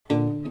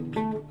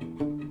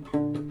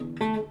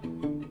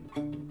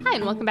Hi,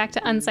 and welcome back to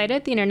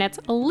Unsighted, the internet's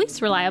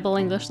least reliable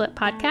English lit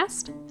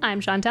podcast. I'm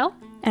Chantel.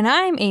 And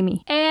I'm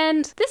Amy.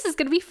 And this is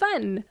going to be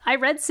fun. I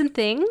read some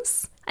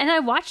things, and I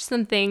watched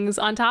some things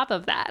on top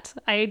of that.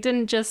 I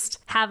didn't just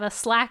have a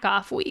slack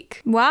off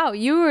week. Wow,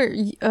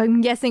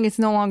 I'm guessing it's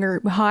no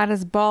longer hot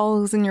as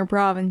balls in your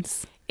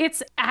province.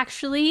 It's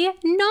actually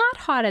not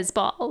hot as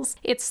balls.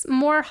 It's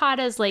more hot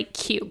as, like,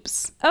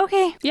 cubes.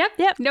 Okay.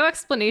 Yep. No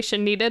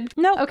explanation needed.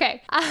 No.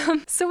 Okay.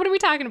 So what are we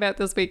talking about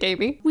this week,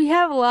 Amy? We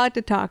have a lot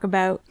to talk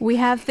about. We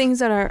have things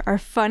that are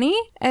funny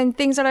and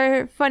things that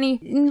are funny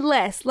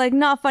less, like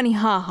not funny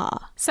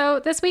haha. So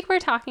this week we're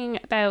talking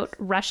about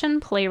Russian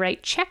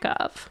playwright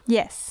Chekhov.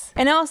 Yes.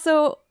 And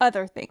also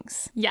other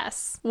things.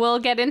 Yes. We'll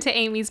get into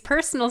Amy's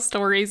personal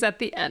stories at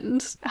the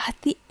end. At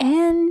the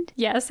end?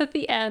 Yes, at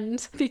the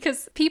end.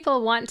 Because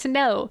people want to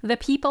know. The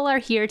people are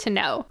here to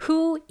know.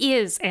 Who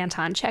is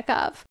Anton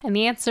Chekhov? And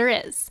the answer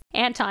is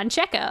Anton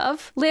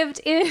Chekhov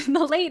lived in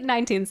the late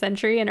 19th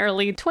century and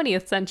early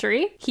 20th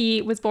century.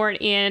 He was born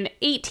in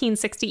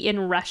 1860 in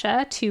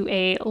Russia to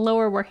a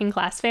lower working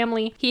class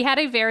family. He had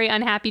a very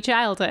unhappy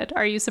childhood.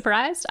 Are you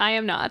surprised? I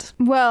am not.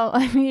 Well,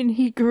 I mean,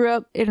 he grew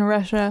up in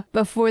Russia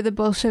before the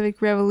Bolshevik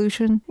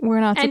Revolution. We're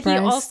not surprised.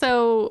 And he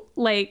also,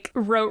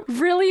 wrote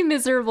really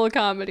miserable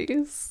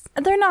comedies.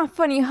 They're not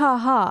funny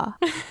haha.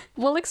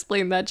 We'll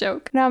explain that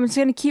joke. No, I'm just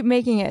going to keep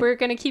making it. We're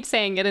going to keep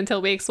saying it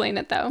until we explain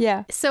it, though.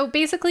 Yeah. So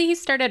basically, he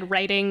started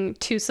writing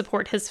to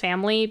support his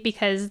family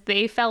because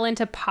they fell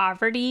into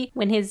poverty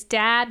when his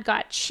dad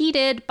got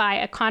cheated by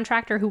a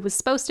contractor who was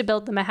supposed to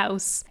build them a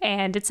house.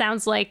 And it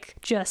sounds like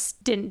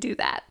just didn't do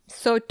that.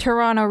 So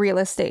Toronto real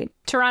estate.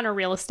 Toronto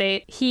real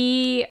estate.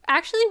 He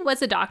actually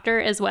was a doctor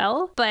as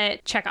well,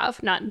 but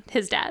Chekhov, not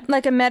his dad.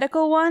 Like a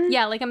medical one?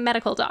 Yeah, like a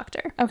medical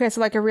doctor. Okay,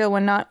 so like a real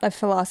one, not a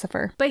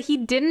philosopher. But he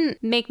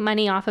didn't make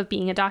money off of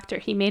being a doctor.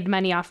 He made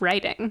money off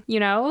writing, you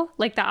know?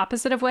 Like the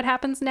opposite of what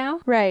happens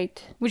now.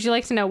 Right. Would you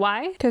like to know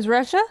why? Because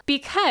Russia?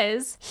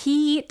 Because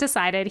he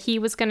decided he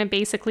was going to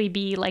basically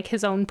be like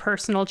his own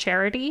personal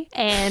charity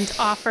and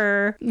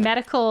offer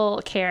medical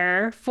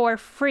care for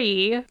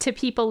free to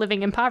people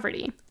living in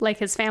poverty, like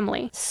his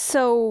family.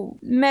 So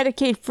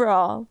Medicaid for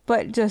all,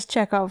 but just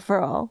Chekhov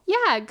for all.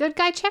 Yeah, good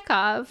guy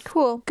Chekhov.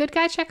 Cool. Good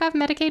guy Chekhov,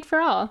 Medicaid for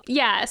all.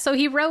 Yeah, so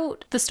he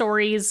wrote the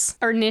stories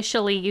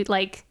initially,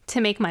 to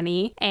make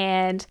money,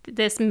 and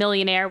this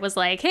millionaire was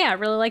like, hey, I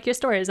really like your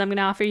stories. I'm going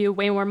to offer you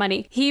way more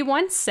money. He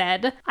once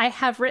said, I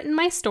have written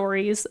my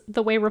stories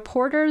the way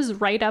reporters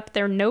write up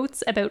their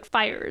notes about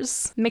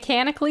fires,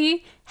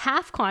 mechanically,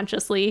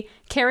 half-consciously,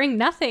 caring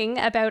nothing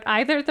about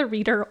either the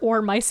reader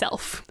or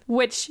myself.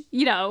 Which,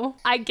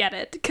 I get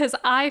it, because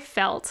I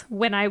felt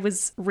when I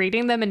was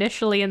reading them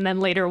initially and then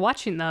later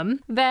watching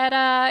them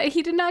that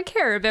he did not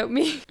care about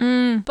me.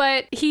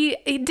 But he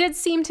did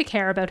seem to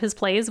care about his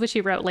plays, which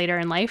he wrote later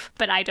in life,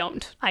 but I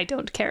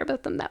don't care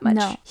about them that much.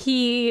 No.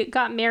 He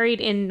got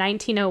married in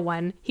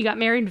 1901. He got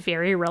married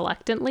very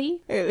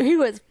reluctantly. He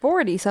was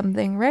 40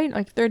 something, right?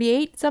 Like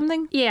 38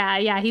 something?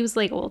 Yeah. He was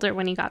older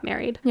when he got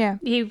married. Yeah.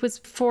 He was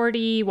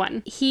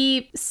 41.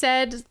 He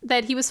said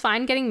that he was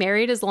fine getting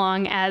married as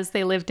long as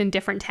they lived in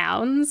different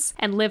towns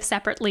and lived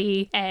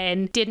separately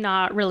and did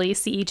not really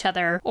see each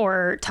other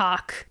or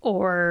talk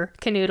or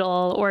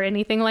canoodle or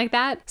anything like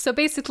that. So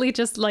basically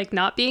just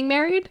not being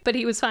married, but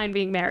he was fine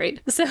being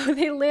married. So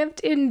they lived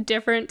in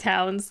different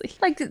towns.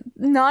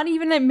 Not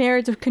even a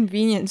marriage of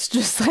convenience,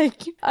 just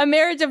a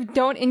marriage of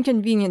don't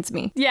inconvenience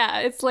me. Yeah,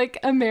 it's like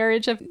a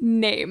marriage of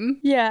name.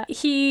 Yeah.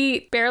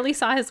 He barely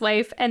saw his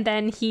wife, and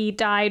then he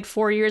died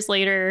 4 years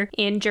later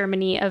in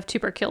Germany of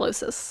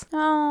tuberculosis.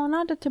 Oh,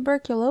 not the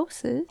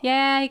tuberculosis.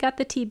 Yeah, he got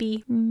the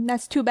TB.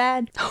 That's too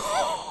bad.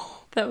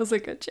 That was a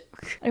good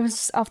joke. It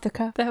was off the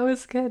cuff. That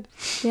was good.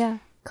 Yeah,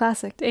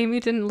 classic. Amy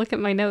didn't look at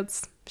my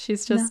notes.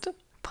 She's just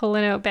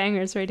pulling out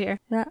bangers right here.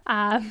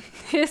 Yeah.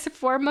 His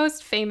four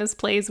most famous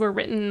plays were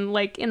written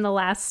in the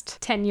last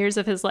 10 years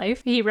of his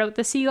life. He wrote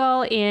The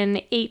Seagull in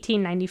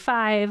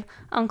 1895,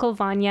 Uncle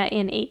Vanya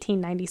in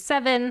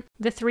 1897,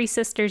 The Three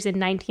Sisters in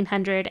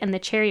 1900, and The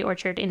Cherry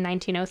Orchard in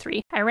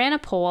 1903. I ran a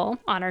poll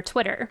on our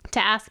Twitter to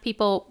ask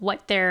people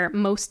what their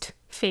most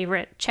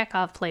favorite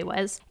Chekhov play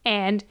was,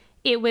 and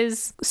it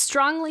was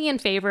strongly in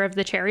favor of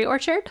The Cherry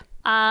Orchard.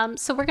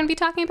 So we're going to be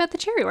talking about The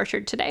Cherry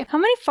Orchard today. How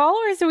many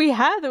followers do we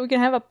have that we can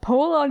have a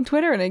poll on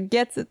Twitter and it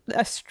gets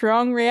a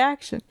strong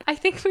reaction? I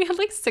think we had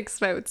 6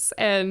 votes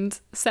and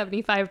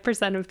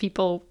 75% of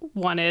people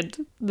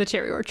wanted The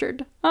Cherry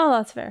Orchard. Oh,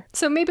 that's fair.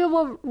 So maybe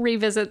we'll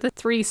revisit The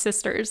Three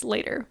Sisters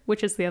later,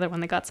 which is the other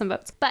one that got some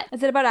votes. But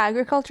is it about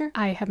agriculture?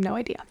 I have no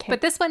idea. Okay. But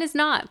this one is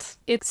not.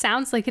 It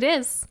sounds like it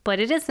is, but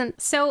it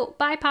isn't. So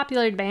by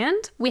popular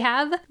demand, we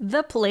have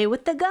The Play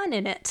with the Gun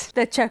in it.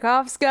 The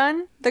Chekhov's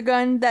gun? The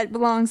gun that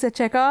belongs to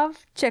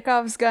Chekhov?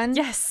 Chekhov's gun?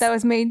 Yes. That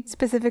was made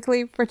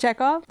specifically for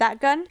Chekhov? That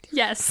gun?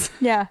 Yes.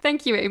 Yeah.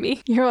 Thank you,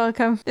 Amy. You're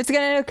welcome. It's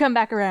gonna come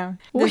back around.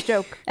 The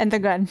joke and the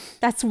gun.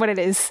 That's what it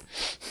is.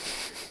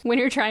 when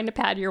you're trying to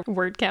pad your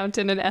word count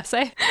in an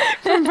essay.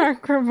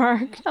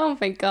 Remark. Oh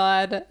my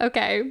god.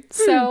 Okay.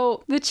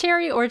 So The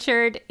Cherry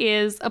Orchard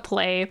is a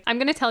play. I'm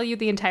going to tell you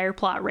the entire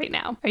plot right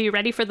now. Are you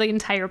ready for the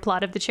entire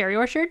plot of The Cherry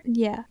Orchard?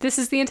 Yeah. This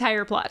is the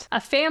entire plot.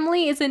 A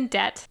family is in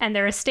debt and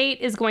their estate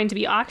is going to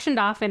be auctioned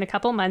off in a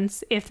couple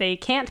months if they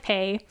can't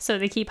pay. So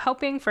they keep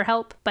hoping for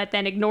help, but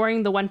then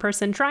ignoring the one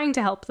person trying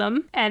to help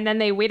them. And then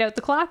they wait out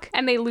the clock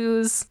and they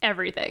lose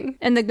everything.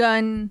 And the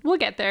gun. We'll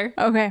get there.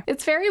 Okay.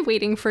 It's very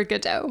Waiting for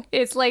Godot.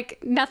 It's like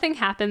nothing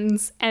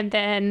happens and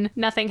then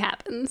nothing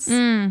happens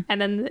and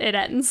then it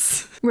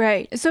ends.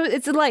 Right. So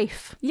it's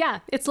life. Yeah,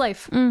 it's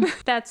life.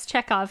 That's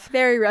Chekhov.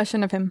 Very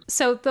Russian of him.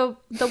 So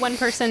the one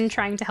person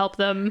trying to help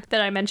them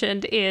that I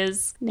mentioned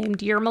is named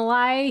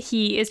Yermolai.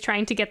 He is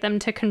trying to get them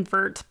to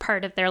convert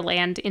part of their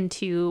land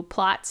into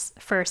plots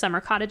for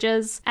summer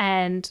cottages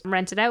and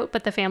rent it out,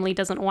 but the family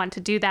doesn't want to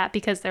do that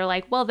because they're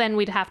like, well, then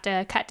we'd have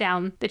to cut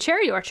down the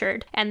cherry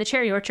orchard, and the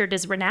cherry orchard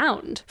is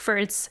renowned for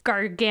its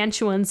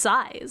gargantuan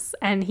size.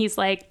 And he's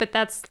like, but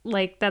that's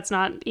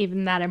not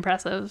even that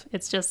impressive.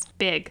 It's just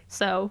big.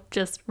 So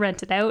just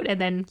rent it out and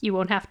then you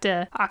won't have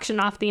to auction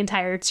off the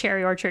entire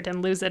cherry orchard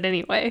and lose it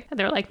anyway. And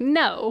they're like,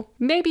 no,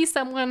 maybe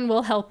someone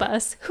will help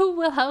us. Who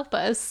will help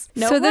us?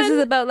 No So this one?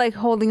 is about like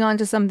holding on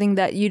to something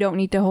that you don't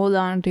need to hold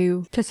on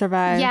to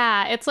survive.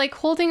 Yeah, it's like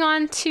holding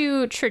on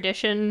to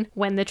tradition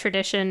when the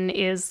tradition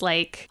is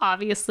like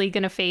obviously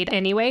gonna fade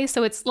anyway.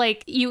 So it's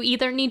like you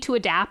either need to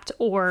adapt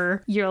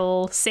or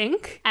you'll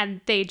sink,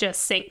 and they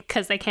just sink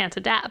because they can't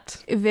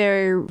adapt.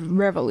 Very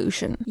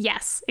revolution.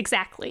 Yes,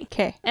 exactly.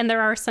 Okay. And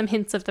there are some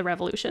hints of the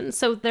revolution.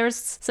 So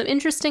there's some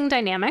interesting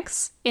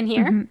dynamics in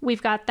here.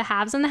 We've got the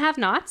haves and the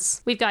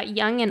have-nots. We've got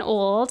young and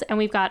old, and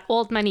we've got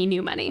old money,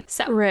 new money.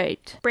 So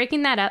Right.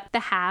 breaking that up, the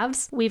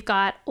haves, we've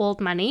got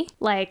old money,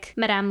 like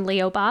Madame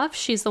Leobov.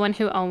 She's the one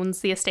who owns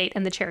the estate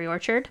and the cherry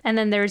orchard. And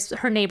then there's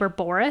her neighbor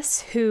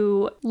Boris,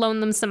 who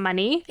loaned them some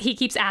money. He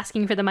keeps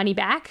asking for the money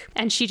back,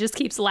 and she just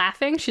keeps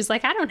laughing. She's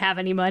like, I don't have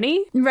any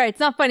money. Right. It's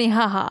not funny.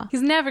 Haha.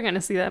 He's never going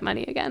to see that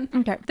money again.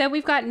 Okay. Then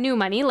we've got new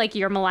money, like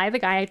Yermolai, the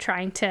guy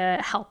trying to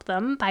help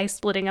them by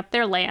splitting up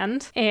their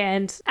land.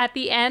 And at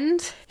the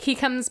end, he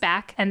comes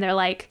back and they're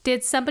like,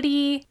 did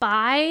somebody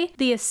buy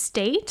the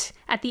estate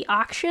at the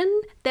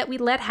auction that we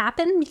let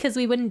happen because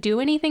we wouldn't do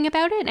anything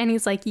about it? And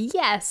he's like,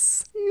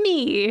 yes,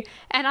 me.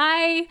 And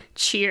I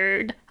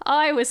cheered.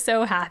 I was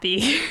so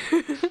happy.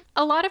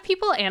 A lot of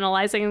people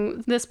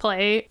analyzing this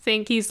play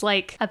think he's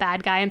like a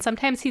bad guy, and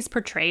sometimes he's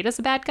portrayed as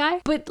a bad guy,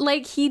 but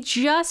like he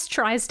just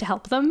tries to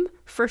help them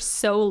for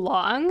so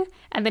long.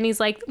 And then he's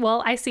like,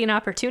 well, I see an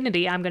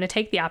opportunity. I'm going to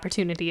take the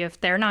opportunity if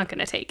they're not going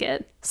to take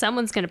it.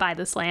 Someone's going to buy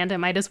this land. It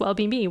might as well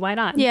be me. Why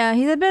not? Yeah,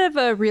 he's a bit of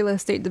a real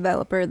estate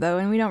developer though,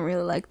 and we don't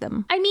really like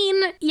them. I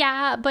mean,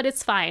 yeah, but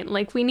it's fine.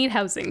 Like, we need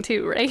housing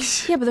too,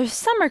 right? Yeah, but they're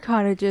summer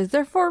cottages.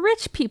 They're for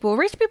rich people.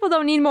 Rich people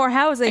don't need more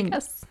housing.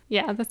 Yes.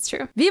 Yeah, that's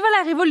true. Viva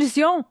la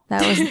révolution!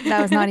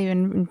 That was not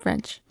even in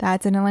French.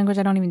 That's in a language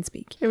I don't even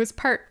speak. It was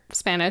part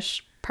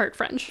Spanish, part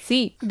French.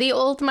 See. The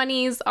old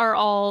monies are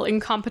all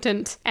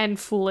incompetent and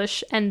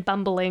foolish and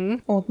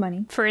bumbling. Old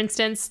money. For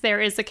instance,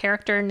 there is a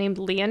character named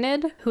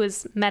Leonid, who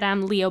is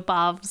Madame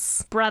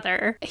Leobov's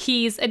brother.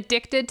 He's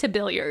addicted to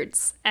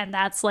billiards, and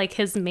that's like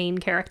his main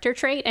character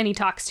trait, and he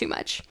talks too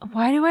much.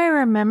 Why do I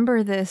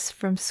remember this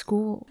from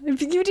school? You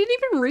didn't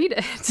even read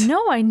it.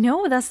 No, I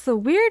know. That's the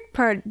weird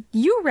part.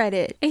 You read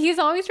it. He's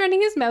always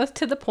running his mouth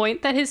to the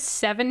point that his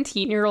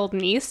 17-year-old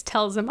niece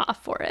tells him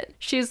off for it.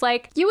 She's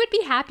like, you would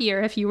be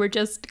happier if you were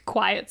just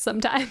quiet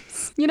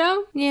sometimes, you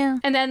know? Yeah.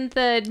 And then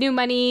the new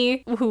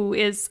money, who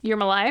is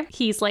Yermolai,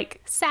 he's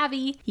like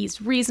savvy,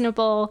 he's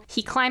reasonable,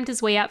 he climbed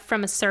his way up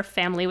from a serf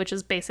family, which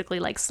is basically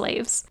like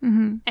slaves.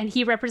 Mm-hmm. And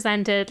he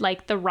represented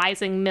like the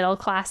rising middle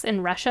class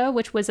in Russia,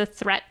 which was a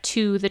threat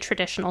to the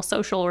traditional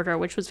social order,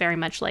 which was very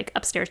much like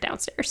upstairs,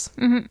 downstairs.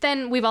 Mm-hmm.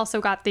 Then we've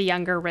also got the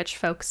younger rich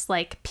folks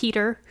like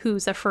Peter,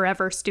 who's a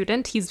forever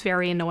student. He's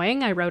very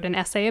annoying. I wrote an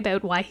essay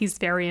about why he's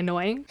very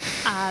annoying.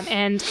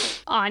 And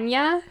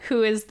Anya,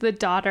 who is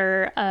the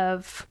daughter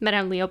of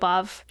Madame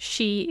Leobov.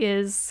 She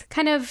is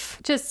kind of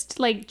just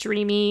like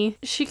dreamy.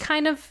 She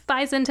kind of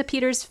buys into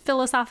Peter's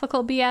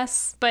philosophical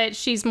BS, but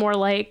she's more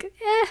like,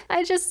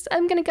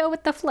 I'm gonna go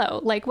with the flow.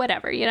 Like,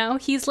 whatever, you know?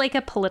 He's like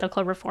a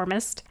political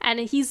reformist, and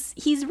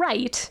he's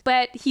right,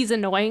 but he's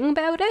annoying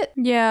about it.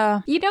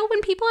 Yeah. You know,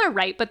 when people are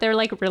right, but they're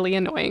like really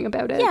annoying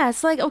about it. Yeah,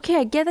 it's like, okay,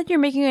 I get that you're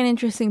making an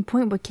interesting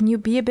point, but can you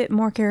be a bit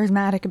more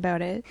charismatic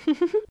about it?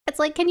 It's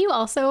like, can you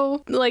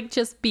also like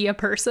just be a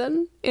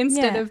person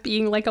instead of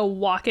being like a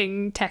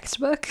walking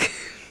textbook?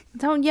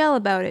 Don't yell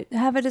about it.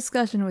 Have a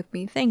discussion with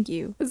me. Thank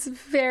you. It's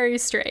very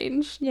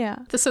strange. Yeah.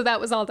 So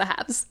that was all the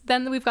haves.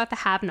 Then we've got the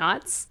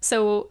have-nots.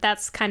 So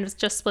that's kind of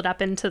just split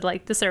up into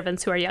like the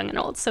servants who are young and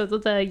old. So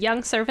the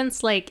young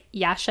servants like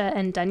Yasha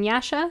and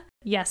Dunyasha,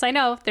 Yes, I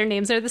know. Their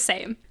names are the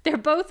same. They're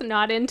both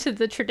not into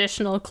the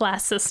traditional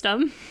class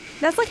system.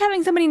 That's like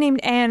having somebody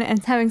named Anne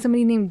and having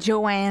somebody named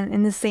Joanne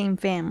in the same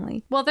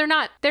family. Well, they're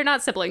not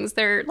siblings.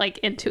 They're like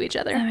into each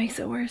other. That makes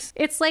it worse.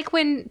 It's like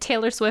when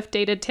Taylor Swift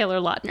dated Taylor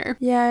Lautner.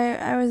 Yeah,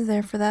 I was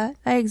there for that.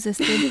 I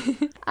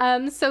existed.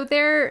 So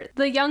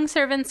the young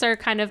servants are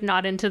kind of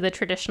not into the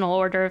traditional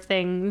order of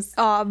things.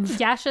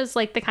 Yasha's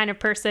like the kind of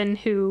person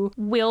who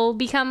will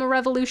become a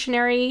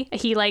revolutionary.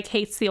 He like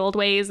hates the old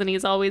ways and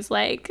he's always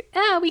like,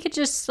 we could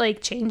just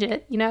like change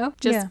it, you know?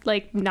 Just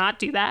like not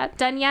do that.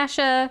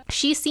 Dunyasha,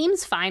 she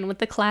seems fine with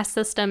the class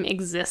system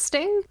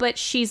existing, but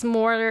she's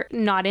more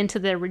not into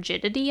the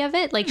rigidity of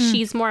it. Like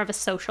she's more of a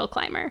social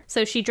climber.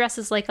 So she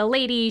dresses like a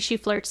lady, she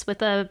flirts with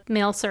the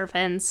male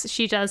servants,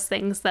 she does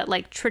things that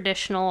like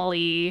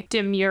traditionally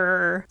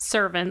demure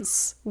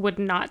servants would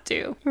not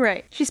do.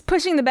 Right. She's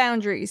pushing the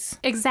boundaries.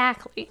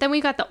 Exactly. Then we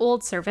got the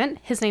old servant.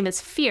 His name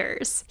is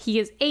Fears. He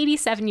is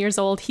 87 years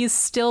old. He's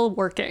still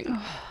working.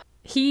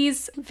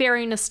 He's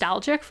very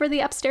nostalgic for the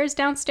upstairs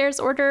downstairs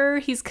order.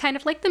 He's kind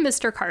of like the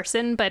Mr.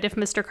 Carson, but if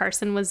Mr.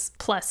 Carson was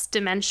plus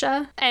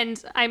dementia.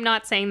 And I'm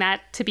not saying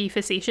that to be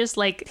facetious.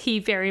 Like he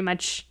very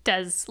much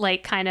does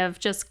like kind of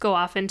just go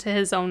off into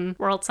his own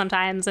world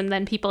sometimes, and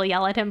then people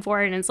yell at him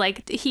for it, and it's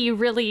like he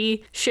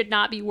really should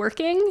not be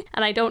working.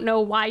 And I don't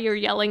know why you're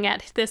yelling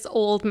at this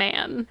old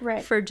man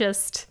for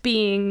just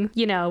being,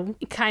 you know,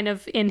 kind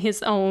of in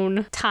his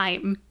own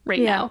time right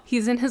now.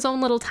 He's in his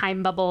own little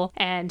time bubble,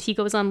 and he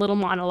goes on little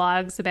monologues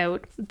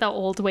about the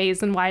old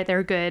ways and why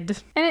they're good.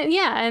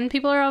 And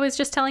people are always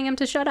just telling him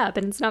to shut up,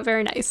 and it's not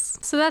very nice.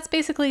 So that's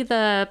basically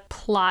the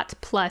plot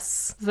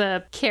plus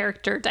the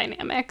character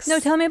dynamics. No,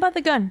 tell me about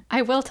the gun.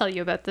 I will tell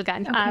you about the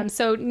gun. Okay.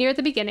 So near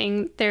the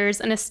beginning, there's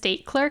an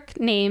estate clerk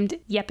named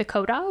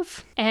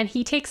Yepikodov, and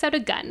he takes out a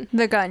gun.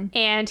 The gun.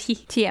 And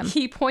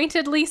he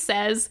pointedly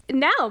says,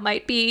 now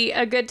might be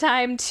a good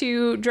time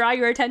to draw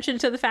your attention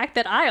to the fact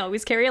that I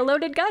always carry a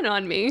loaded gun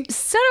on me.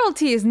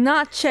 Subtlety is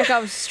not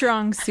Chekhov's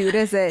strong suit,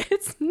 is it?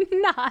 It's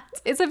not.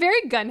 It's a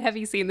very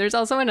gun-heavy scene. There's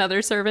also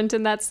another servant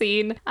in that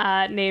scene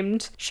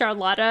named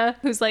Charlotta,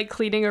 who's like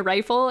cleaning a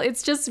rifle.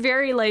 It's just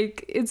very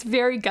like, it's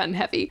very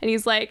gun-heavy. And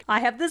he's like,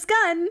 I have this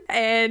gun,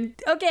 and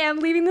okay, I'm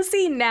leaving the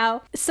scene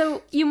now.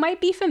 So you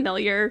might be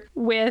familiar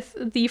with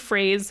the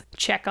phrase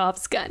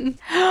Chekhov's gun.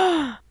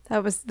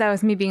 That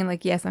was me being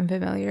like, yes, I'm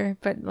familiar,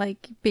 but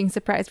like being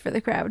surprised for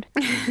the crowd.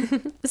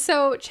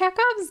 So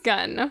Chekhov's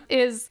gun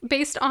is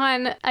based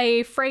on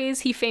a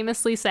phrase he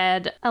famously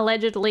said,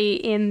 allegedly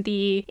in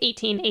the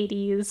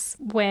 1880s,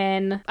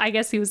 when I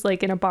guess he was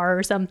like in a bar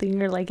or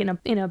something, or like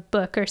in a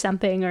book or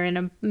something, or in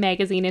a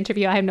magazine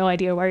interview. I have no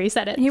idea where he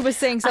said it. He was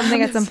saying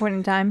something at some point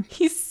in time.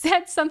 He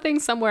said something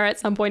somewhere at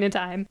some point in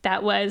time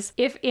that was,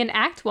 if in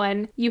Act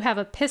 1 you have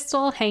a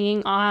pistol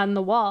hanging on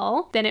the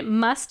wall, then it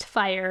must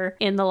fire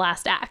in the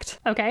last act.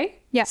 Okay?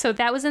 Yeah. So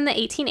that was in the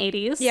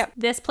 1880s. Yep.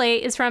 This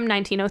play is from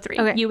 1903.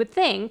 Okay. You would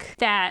think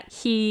that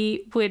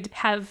he would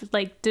have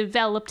like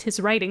developed his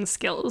writing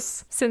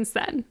skills since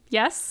then.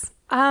 Yes?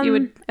 You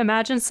would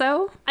imagine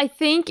so? I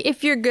think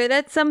if you're good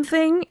at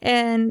something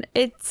and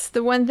it's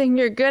the one thing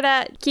you're good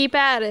at, keep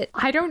at it.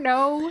 I don't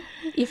know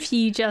if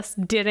he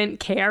just didn't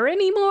care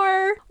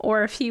anymore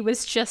or if he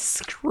was just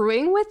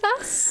screwing with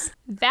us.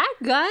 That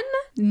gun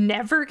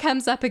never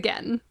comes up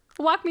again.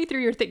 Walk me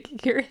through your thinking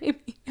here,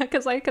 Amy,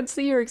 because I can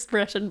see your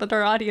expression, but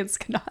our audience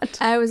cannot.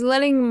 I was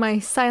letting my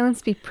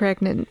silence be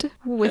pregnant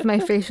with my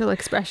facial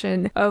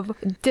expression of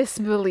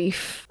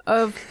disbelief,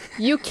 of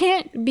you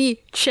can't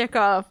be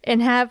Chekhov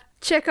and have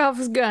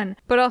Chekhov's gun,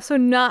 but also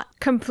not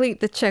complete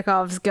the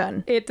Chekhov's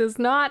gun. It does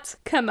not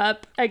come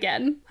up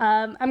again.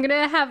 I'm going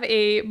to have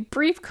a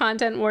brief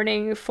content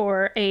warning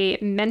for a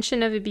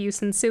mention of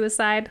abuse and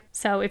suicide.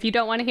 So if you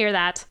don't want to hear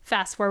that,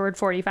 fast forward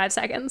 45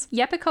 seconds.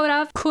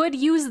 Yepikodov could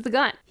use the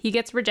gun. He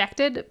gets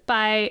rejected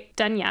by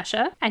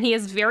Dunyasha, and he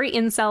has very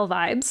incel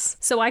vibes.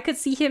 So I could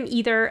see him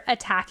either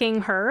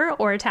attacking her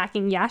or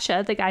attacking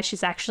Yasha, the guy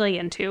she's actually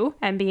into,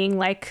 and being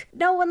like,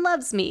 no one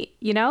loves me,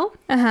 you know?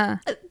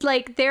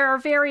 Like, there are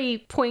very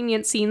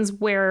poignant scenes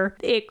where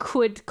it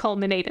could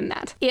culminate in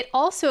that. It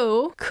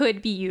also could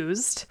be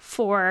used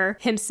for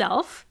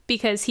himself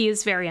because he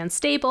is very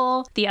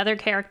unstable. The other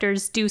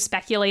characters do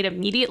speculate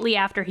immediately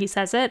after he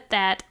says it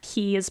that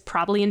he is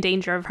probably in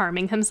danger of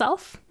harming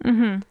himself.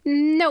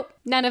 Nope,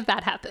 none of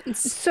that happens.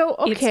 So,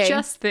 okay. It's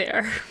just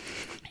there.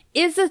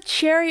 Is a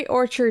cherry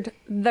orchard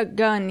the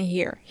gun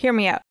here? Hear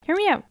me out. Hear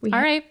me out. All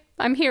right,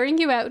 I'm hearing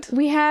you out.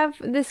 We have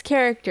this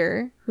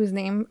character whose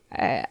name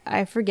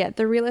I forget,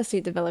 the real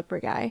estate developer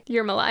guy.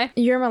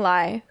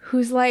 Yermalai,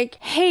 who's like,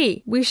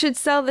 hey, we should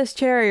sell this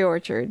cherry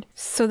orchard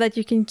so that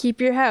you can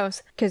keep your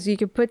house because you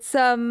could put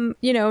some,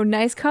 you know,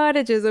 nice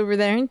cottages over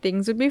there and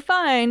things would be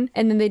fine.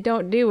 And then they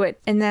don't do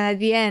it. And then at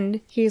the end,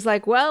 he's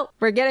like, well,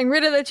 we're getting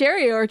rid of the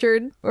cherry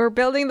orchard. We're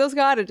building those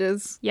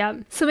cottages.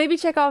 Yep. So maybe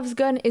Chekhov's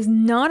gun is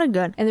not a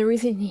gun. And the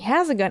reason he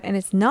has a gun and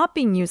it's not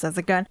being used as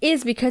a gun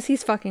is because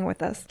he's fucking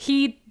with us.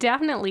 He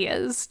definitely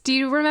is. Do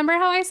you remember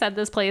how I said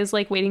this play is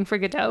like like waiting for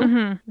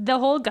Godot. The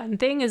whole gun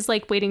thing is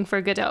like waiting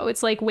for Godot.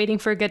 It's like waiting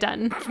for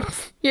Godun.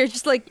 You're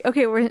just like,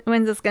 okay,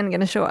 when's this gun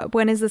gonna show up?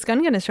 When is this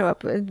gun gonna show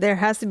up? There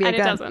has to be a gun.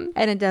 It doesn't.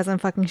 And it doesn't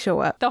fucking show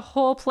up. The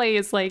whole play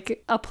is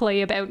like a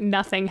play about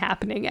nothing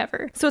happening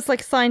ever. So it's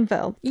like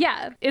Seinfeld.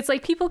 Yeah. It's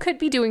like people could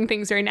be doing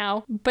things right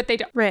now, but they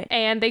don't. Right.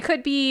 And they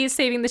could be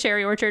saving the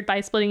cherry orchard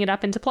by splitting it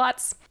up into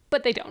plots,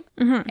 but they don't.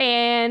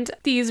 And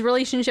these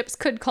relationships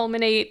could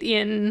culminate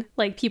in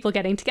like people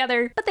getting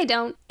together, but they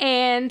don't.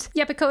 And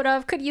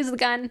Yepikotov could use the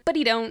gun, but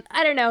he don't.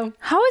 I don't know.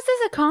 How is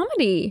this a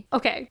comedy?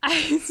 Okay.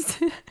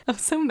 I'm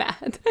so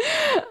mad.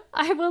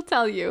 I will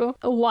tell you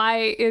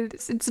why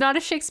it's not a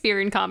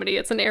Shakespearean comedy.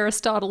 It's an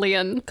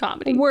Aristotelian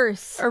comedy.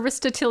 Worse.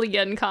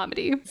 Aristotelian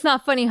comedy. It's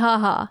not funny,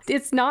 haha.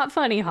 It's not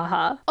funny,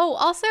 haha. Oh,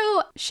 also,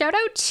 shout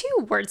out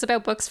to Words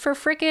About Books for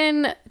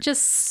frickin'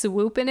 just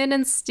swooping in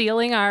and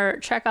stealing our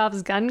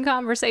Chekhov's gun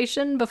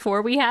conversation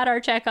before we had our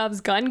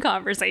Chekhov's gun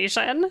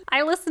conversation.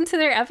 I listened to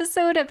their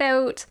episode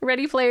about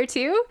Ready Player 2,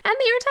 and they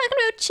were talking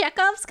about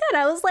Chekhov's gun.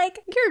 I was like,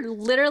 you're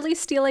literally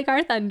stealing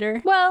our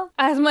thunder. Well,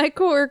 as my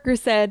coworker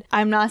said,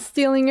 I'm not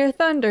stealing your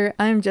thunder,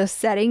 I'm just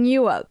setting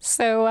you up.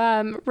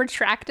 So,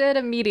 retracted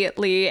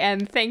immediately,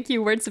 and thank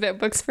you, Words About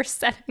Books, for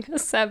setting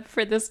us up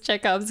for this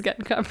Chekhov's gun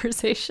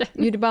conversation.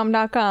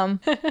 Udabomb.com.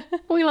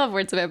 We love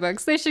Words About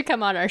Books. They should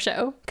come on our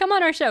show. Come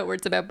on our show,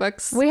 Words About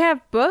Books. We have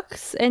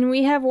books and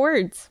we have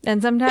words,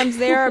 and sometimes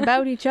they are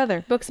about each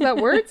other. Books about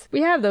words?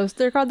 We have those.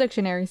 They're called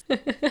dictionaries.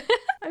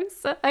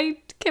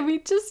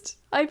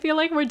 I feel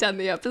like we're done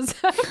the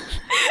episode.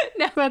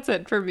 No, that's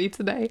it for me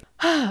today.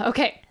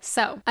 Okay,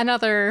 so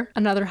another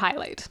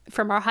highlight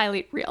from our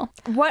highlight reel.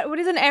 What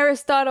is an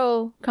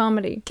Aristotle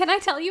comedy? Can I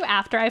tell you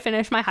after I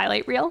finish my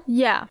highlight reel?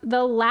 Yeah.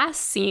 The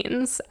last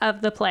scenes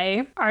of the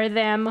play are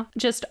them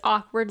just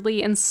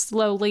awkwardly and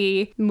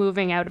slowly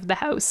moving out of the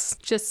house.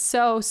 Just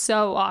so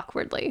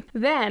awkwardly.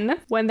 Then,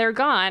 when they're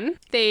gone,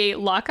 they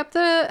lock up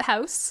the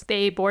house.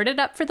 They board it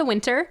up for the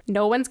winter.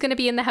 No one's going to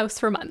be in the house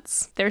for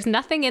months. There's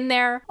nothing in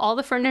there. All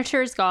the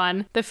furniture is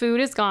gone. The food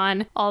is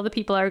gone. All the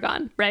people are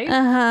gone, right?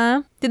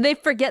 Uh-huh. Did they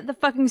forget the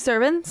fucking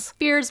servants?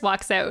 Fears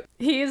walks out.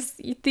 He's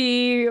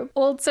the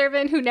old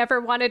servant who never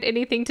wanted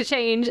anything to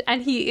change,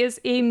 and he is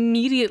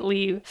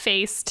immediately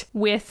faced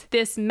with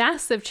this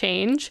massive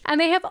change, and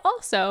they have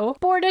also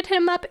boarded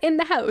him up in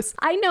the house.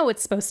 I know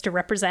it's supposed to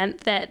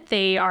represent that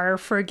they are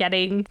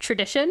forgetting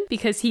tradition,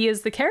 because he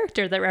is the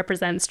character that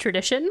represents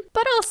tradition,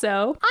 but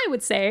also, I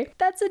would say,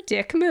 that's a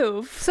dick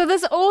move. So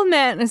this old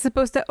man is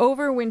supposed to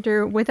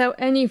overwinter without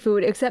any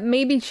food, except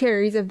maybe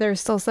cherries if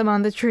there's still some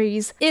on the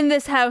trees, in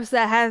this house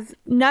that has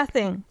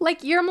nothing.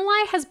 Like,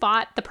 Yermolai has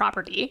bought the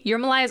property.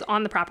 Yermolai is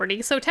on the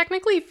property. So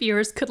technically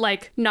Fears could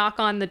like knock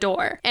on the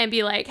door and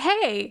be like,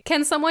 hey,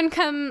 can someone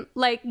come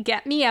like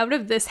get me out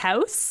of this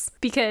house?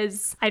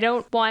 Because I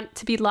don't want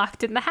to be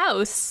locked in the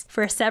house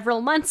for several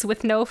months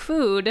with no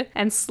food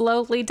and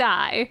slowly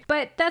die.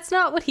 But that's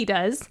not what he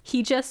does.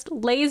 He just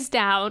lays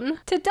down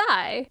to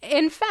die.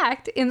 In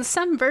fact, in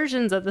some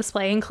versions of this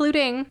play,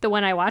 including the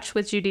one I watched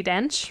with Judi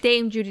Dench,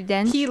 Dame Judi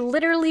Dench, he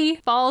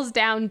literally falls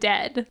down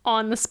dead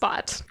on the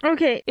spot.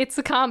 Okay. It's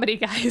a comedy,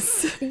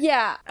 guys.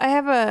 Yeah, I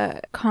have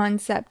a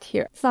concept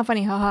here. It's not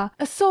funny, haha.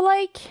 So,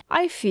 like,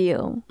 I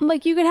feel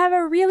like you could have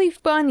a really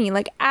funny,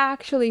 like,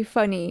 actually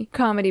funny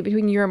comedy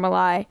between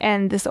Yermolai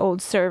and this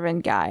old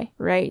servant guy,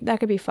 right? That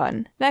could be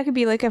fun. That could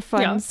be, like, a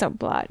fun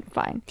subplot.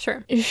 Fine.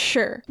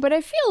 Sure. But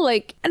I feel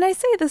like, and I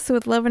say this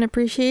with love and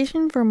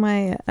appreciation for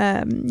my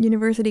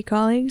university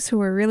colleagues who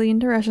are really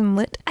into Russian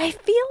lit, I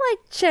feel like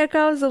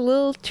Chekhov's a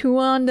little too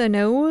on the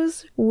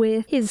nose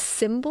with his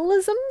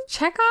symbolism.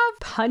 Chekhov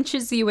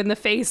punches you in the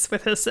face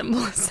with his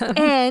symbolism.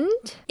 And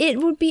it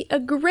would be a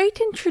great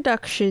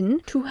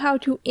introduction to how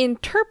to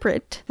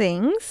interpret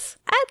things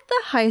at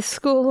the high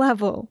school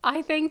level.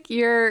 I think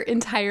you're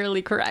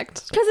entirely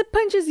correct. Because it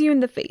punches you in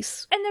the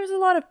face. And there's a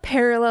lot of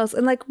parallels.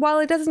 And like, while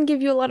it doesn't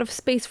give you a lot of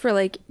space for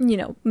like, you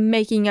know,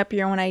 making up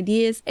your own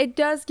ideas, it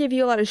does give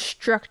you a lot of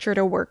structure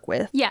to work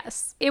with.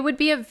 Yes. It would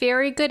be a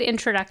very good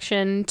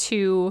introduction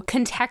to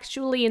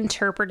contextually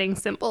interpreting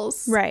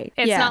symbols. Right.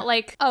 It's not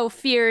like, oh,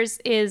 Fears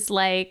is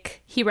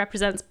like, he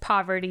represents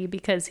poverty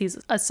because he's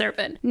a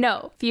servant.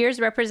 No. Fears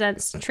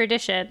represents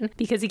tradition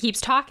because he keeps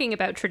talking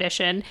about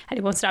tradition and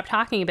he won't stop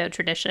talking about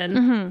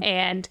tradition.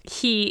 And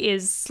he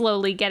is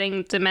slowly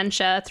getting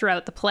dementia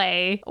throughout the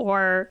play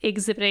or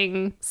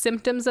exhibiting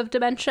symptoms of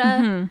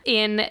dementia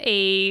in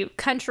a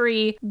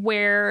country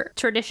where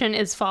tradition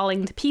is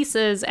falling to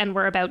pieces and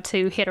we're about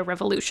to hit a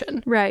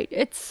revolution. Right.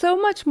 It's so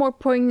much more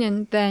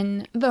poignant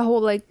than the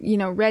whole, like, you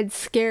know, Red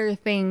Scare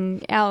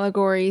thing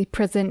allegory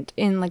present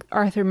in, like,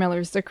 Arthur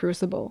Miller's The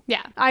Crucible.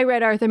 Yeah. I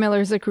read Arthur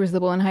Miller's The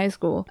Crucible in high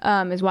school,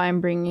 is why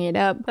I'm bringing it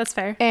up. That's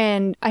fair.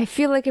 And I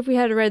feel like if we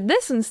had read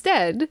this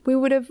instead, we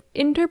would have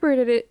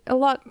interpreted it a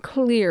lot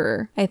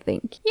clearer, I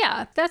think.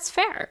 Yeah, that's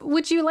fair.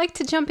 Would you like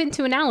to jump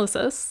into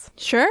analysis?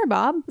 Sure,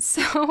 Bob.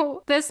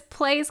 So this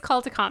play is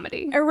called a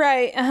comedy.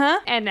 Right,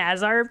 And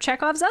as are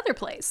Chekhov's other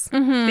plays.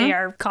 They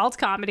are called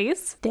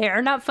comedies. They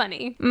are not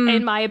funny,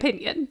 in my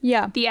opinion.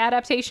 Yeah. The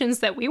adaptations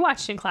that we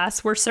watched in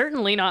class were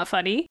certainly not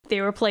funny.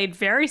 They were played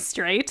very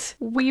straight.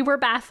 We were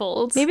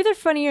baffled. Maybe they're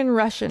funny in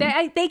Russian.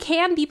 They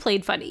can be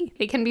played funny.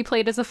 They can be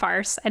played as a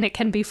farce, and it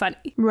can be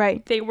funny.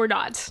 Right. They were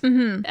not.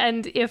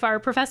 And if our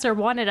professor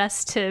wanted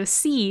us to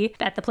see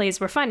that the plays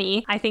were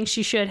funny, I think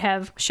she should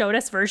have showed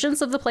us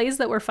versions of the plays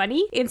that were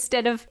funny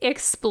instead of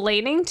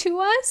explaining to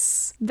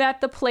us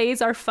that the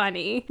plays are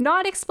funny.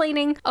 Not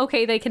explaining,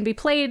 okay, they can be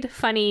played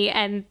funny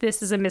and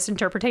this is a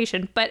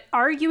misinterpretation, but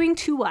arguing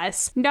to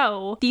us,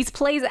 no, these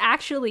plays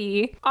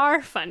actually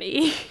are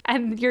funny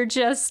and you're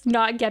just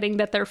not getting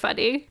that they're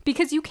funny.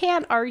 Because you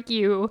can't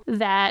argue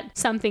that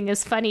something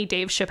is funny,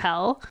 Dave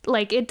Chappelle.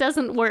 Like, it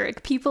doesn't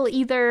work. People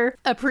either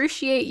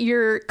appreciate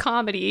your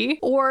comedy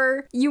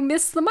or you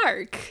miss the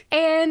mark.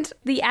 And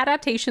the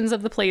adaptations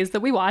of the plays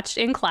that we watched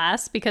in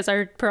class, because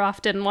our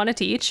prof didn't want to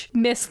teach,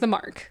 miss the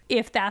mark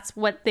if that's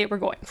what they were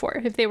going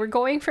for. If they were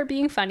going for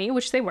being funny,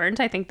 which they weren't,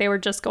 I think they were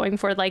just going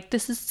for like,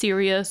 this is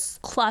serious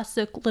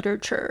classic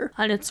literature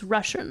and it's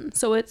Russian,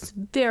 so it's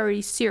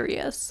very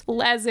serious.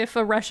 As if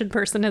a Russian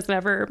person has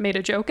never made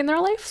a joke in their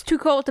life. It's too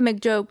cold to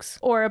make jokes.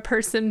 Or a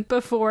person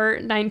before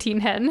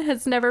 1910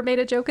 has never made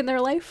a joke in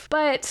their life.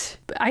 But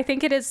I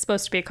think it is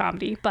supposed to be a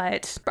comedy,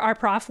 but our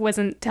prof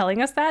wasn't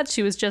telling us that.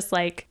 She was just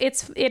like,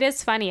 it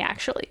is funny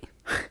actually.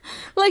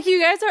 Like,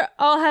 you guys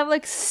all have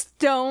like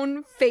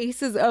stone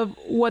faces of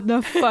what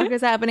the fuck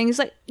is happening. It's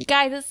like,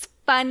 guys, it's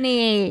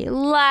funny.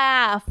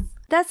 Laugh.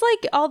 That's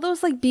like all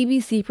those like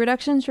BBC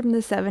productions from the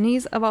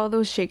 70s of all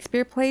those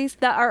Shakespeare plays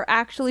that are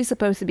actually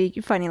supposed to be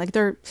funny. Like,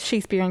 they're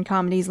Shakespearean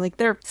comedies, like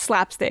they're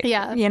slapstick.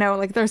 Yeah. You know,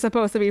 like they're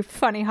supposed to be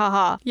funny,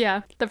 haha.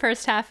 Yeah. The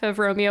first half of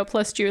Romeo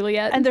plus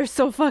Juliet. And they're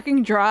so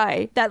fucking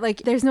dry that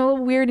like there's no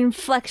weird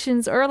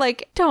inflections or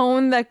like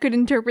tone that could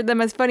interpret them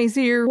as funny. So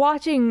you're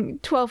watching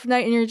 12th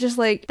Night and you're just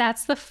like,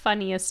 that's the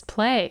funniest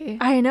play.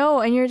 I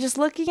know. And you're just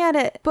looking at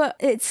it, but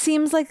it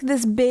seems like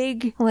this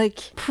big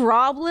like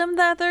problem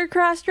that they're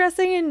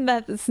cross-dressing and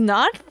that it's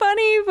not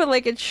funny, but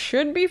like it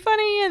should be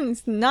funny and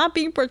it's not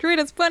being portrayed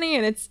as funny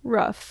and it's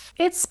rough.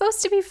 It's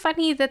supposed to be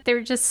funny that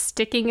they're just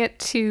sticking it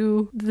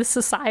to the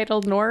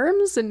societal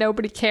norms and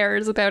nobody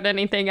cares about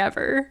anything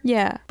ever.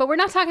 Yeah. But we're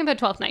not talking about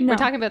 12th Night. No. We're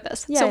talking about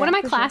this. Yeah, so one of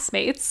my for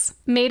classmates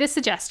made a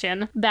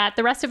suggestion that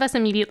the rest of us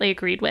immediately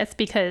agreed with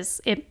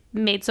because it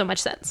made so much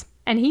sense.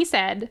 And he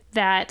said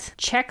that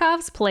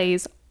Chekhov's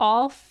plays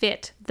all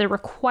fit the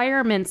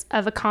requirements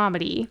of a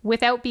comedy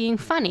without being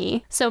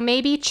funny. So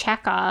maybe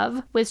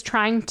Chekhov was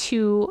trying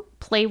to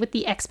play with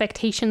the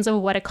expectations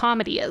of what a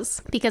comedy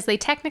is, because they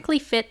technically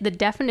fit the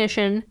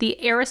definition, the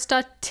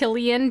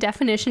Aristotelian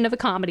definition of a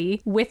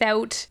comedy,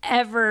 without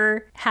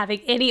ever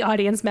having any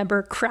audience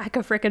member crack a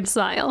frickin'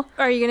 smile.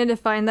 Are you going to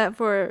define that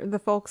for the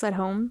folks at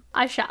home?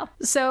 I shall.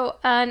 So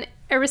an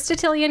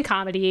Aristotelian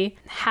comedy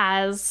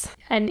has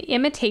an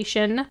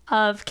imitation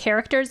of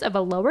characters of a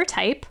lower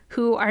type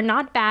who are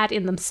not bad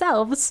in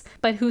themselves,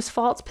 but whose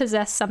faults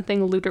possess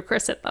something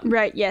ludicrous in them.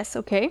 Right, yes,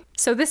 okay.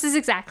 So this is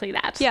exactly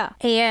that. Yeah.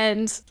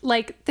 And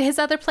like his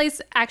other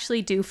plays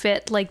actually do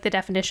fit like the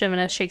definition of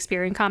a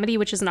Shakespearean comedy,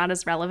 which is not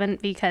as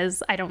relevant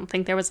because I don't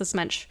think there was as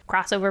much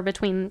crossover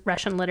between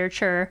Russian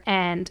literature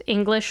and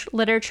English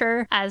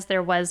literature as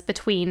there was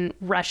between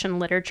Russian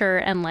literature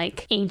and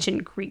like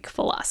ancient Greek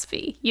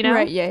philosophy, you know?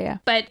 Right, yeah.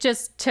 But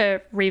just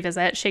to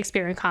revisit,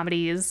 Shakespearean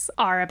comedies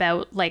are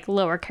about like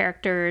lower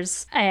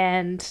characters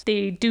and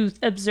they do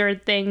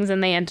absurd things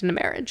and they end in a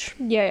marriage.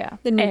 Yeah.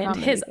 The new And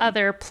his thing.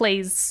 other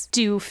plays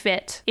do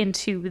fit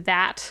into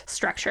that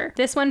structure.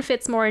 This one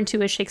fits more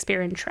into a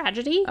Shakespearean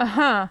tragedy,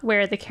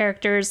 where the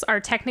characters are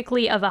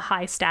technically of a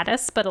high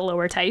status but a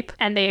lower type,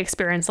 and they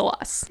experience a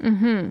loss.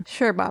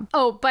 Sure, Bob.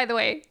 Oh, by the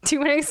way, do you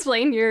want to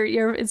explain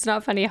your it's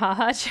not funny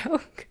haha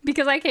joke?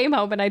 Because I came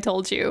home and I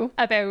told you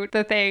about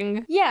the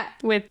thing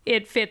with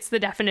it fits the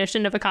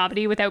definition of a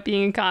comedy without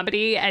being a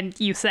comedy, and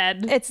you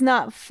said It's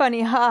not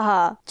funny,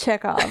 haha,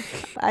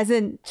 Chekhov. As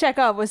in,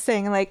 Chekhov was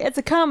saying, like, it's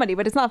a comedy,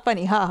 but it's not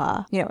funny,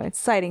 haha. You know, it's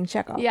citing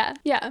Chekhov. yeah.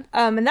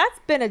 And that's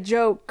been a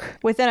joke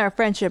within our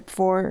friendship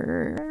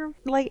for,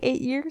 like,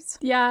 8 years.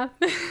 Yeah.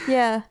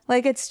 Yeah.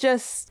 Like, it's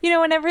just, you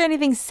know, whenever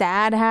anything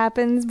sad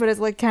happens, but it's,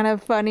 like, kind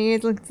of funny,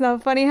 it's, like, it's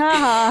not funny,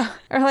 haha.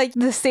 Or, like,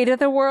 the state of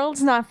the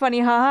world's not funny,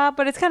 haha,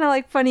 but it's kind of,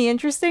 like, funny,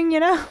 interesting, you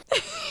know?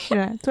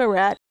 Yeah, that's where we're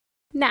at.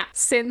 Now,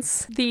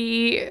 since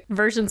the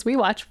versions we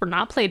watched were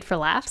not played for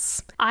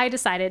laughs, I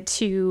decided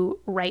to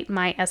write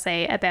my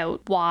essay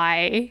about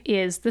why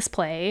is this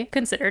play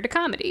considered a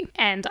comedy.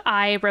 And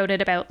I wrote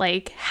it about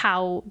like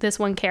how this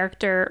one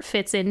character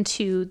fits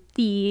into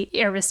the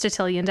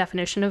Aristotelian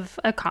definition of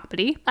a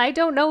comedy. I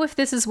don't know if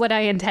this is what I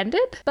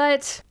intended,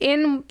 but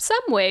in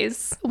some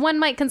ways, one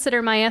might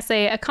consider my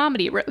essay a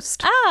comedy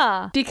roast.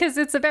 Because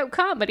it's about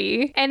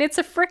comedy and it's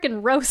a frickin'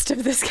 roast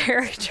of this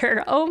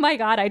character. Oh my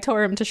god, I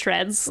tore him to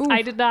shreds. Oof.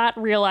 I did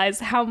not realize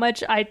how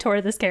much I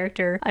tore this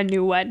character a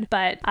new one.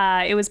 But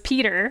it was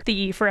Peter,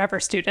 the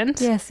forever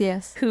student.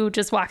 Yes. Who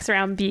just walks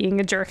around being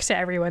a jerk to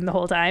everyone the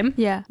whole time.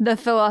 Yeah. The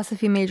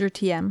philosophy major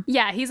TM.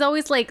 Yeah, he's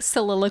always like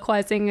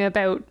soliloquizing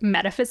about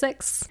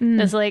metaphysics.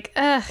 It's like,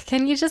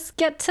 can you just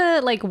get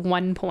to like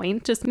one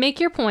point? Just make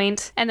your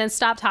point and then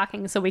stop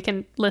talking so we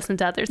can listen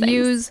to other things.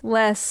 Use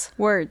less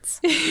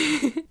words.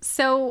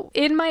 So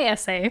in my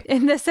essay...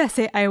 In this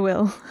essay, I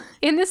will.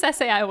 In this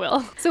essay, I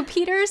will. So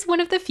Peter's one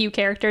of the few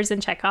characters in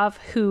Chekhov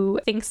who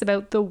thinks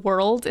about the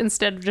world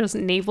instead of just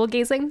navel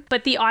gazing.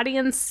 But the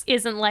audience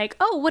isn't like,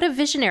 oh, what a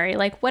visionary.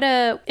 Like, what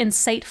a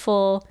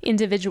insightful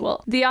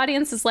individual. The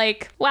audience is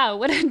like, wow,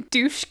 what a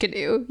douche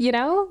canoe, you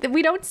know?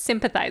 We don't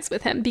sympathize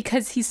with him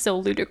because he's so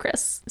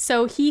ludicrous.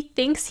 So he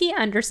thinks he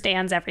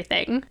understands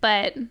everything,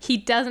 but he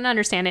doesn't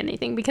understand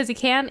anything because he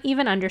can't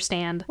even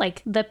understand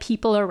like the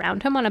people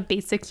around him on a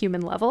basic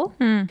human level.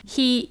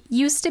 He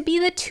used to be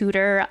the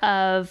tutor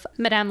of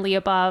Madame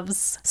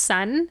Lyubov's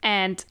son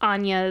and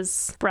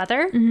Anya's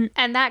brother,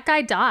 and that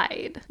guy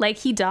died. Like,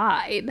 he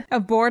died.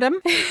 Of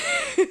boredom?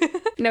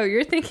 No,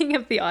 you're thinking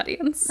of the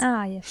audience.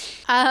 Ah,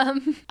 yes.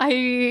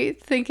 I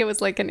think it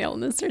was like an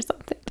illness or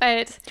something.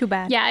 But too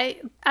bad. Yeah,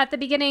 at the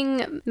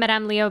beginning,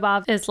 Madame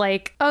Lyubov is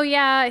like, oh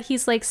yeah,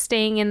 he's like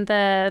staying in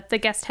the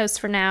guest house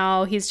for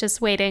now. He's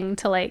just waiting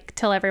to like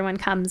till everyone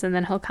comes and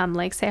then he'll come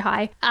like say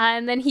hi.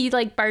 And then he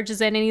like barges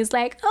in and he's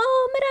like,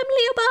 oh,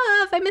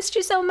 Madame Lyubov, I missed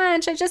you so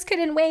much. I just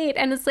couldn't wait.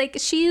 And it's like,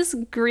 she's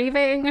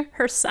grieving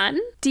her son.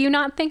 Do you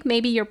not think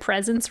maybe your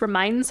presence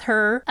reminds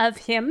her of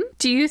him?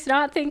 Do you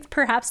not think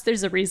perhaps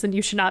there's a reason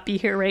you should not be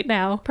here right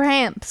now?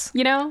 Perhaps.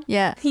 You know?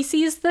 Yeah. He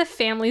sees the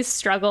family's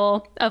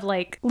struggle of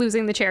like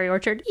losing the cherry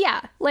orchard.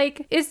 Yeah,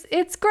 like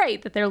it's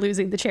great that they're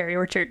losing the cherry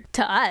orchard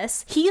to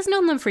us. He's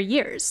known them for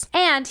years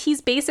and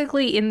he's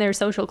basically in their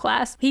social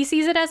class. He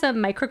sees it as a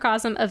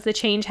microcosm of the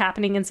change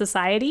happening in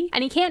society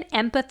and he can't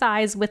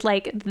empathize with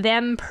like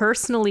them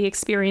personally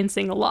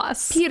experiencing a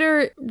loss.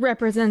 Peter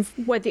represents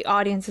what the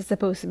audience is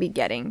supposed to be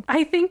getting.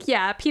 I think,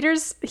 yeah,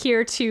 Peter's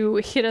here to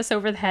hit us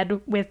over the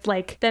head with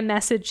like the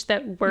message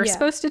that we're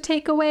supposed to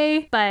take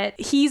away, but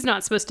he's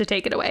not supposed to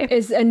take it away.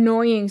 It's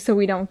annoying, so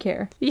we don't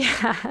care.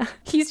 Yeah.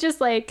 He's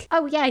just like,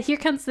 oh yeah, here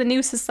comes the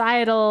new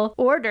societal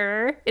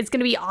order. It's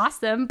gonna be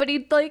awesome. But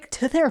he'd like,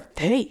 to their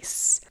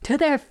face,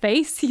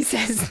 he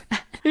says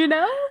that. You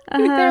know?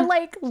 They're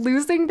like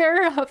losing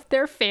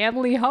their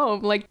family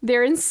home, like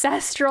their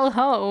ancestral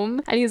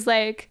home. And he's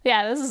like,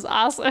 yeah, this is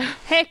awesome.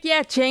 Heck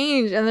yeah,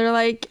 change. And they're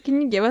like, can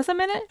you give us a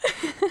minute?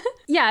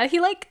 Yeah,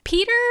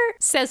 Peter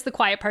says the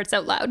quiet parts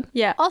out loud.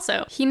 Yeah.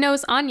 Also, he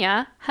knows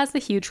Anya has a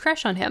huge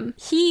crush on him.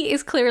 He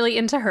is clearly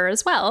into her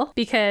as well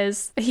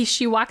because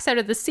she walks out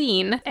of the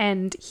scene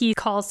and he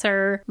calls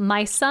her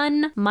my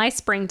sun, my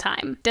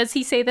springtime. Does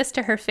he say this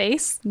to her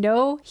face?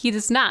 No, he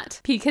does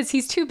not, because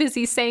he's too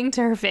busy saying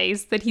to her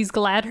face that he's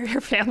glad her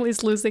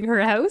family's losing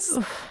her house.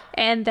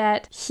 And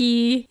that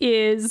he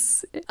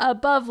is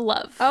above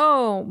love.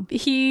 Oh.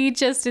 He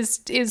just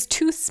is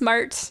too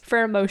smart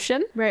for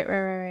emotion.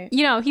 Right.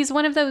 You know, he's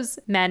one of those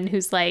men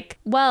who's like,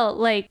 well,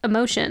 like,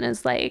 emotion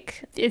is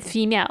like a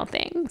female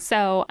thing.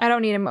 So I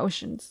don't need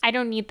emotions. I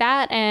don't need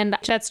that. And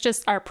that's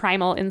just our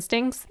primal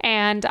instincts.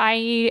 And I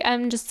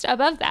am just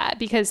above that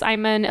because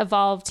I'm an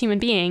evolved human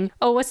being.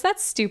 Oh, what's that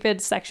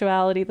stupid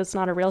sexuality that's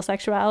not a real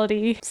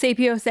sexuality?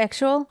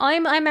 Sapiosexual?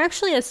 I'm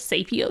actually a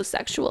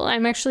sapiosexual.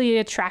 I'm actually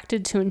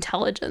attracted to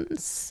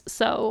intelligence.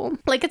 So,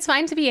 like, it's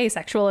fine to be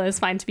asexual and it's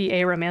fine to be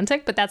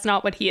aromantic, but that's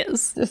not what he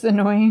is. Just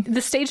annoying.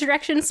 The stage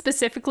direction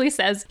specifically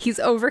says he's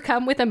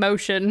overcome with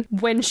emotion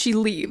when she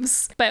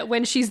leaves. But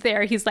when she's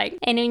there, he's like,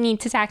 I don't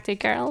need to talk to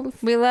girls.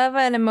 We love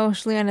an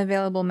emotionally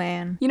unavailable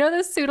man. You know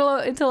those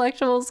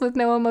pseudo-intellectuals with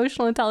no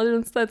emotional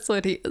intelligence? That's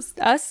what he is.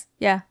 Us?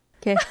 Yeah.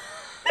 Okay.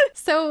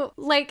 So,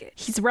 like,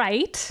 he's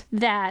right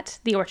that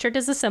the orchard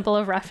is a symbol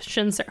of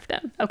Russian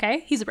serfdom,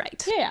 okay? He's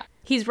right. Yeah.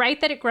 He's right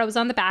that it grows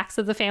on the backs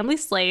of the family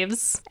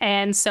slaves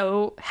and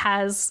so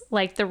has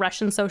like the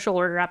Russian social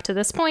order up to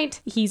this point.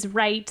 He's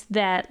right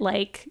that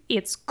like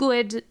it's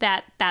good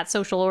that that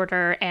social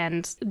order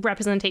and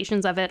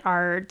representations of it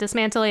are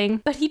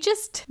dismantling, but he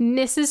just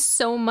misses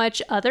so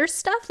much other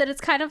stuff that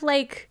it's kind of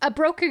like a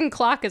broken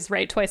clock is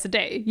right twice a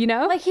day, you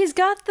know? Like he's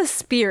got the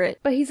spirit,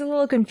 but he's a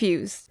little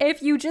confused.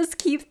 If you just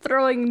keep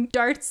throwing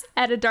darts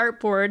at a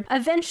dartboard,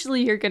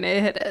 eventually you're gonna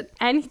hit it.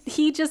 And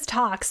he just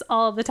talks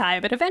all the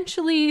time and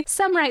eventually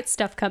some right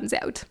stuff comes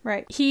out.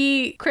 Right.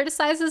 He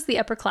criticizes the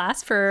upper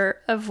class for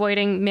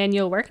avoiding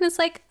manual work and it's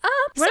like,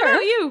 what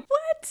about you?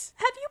 What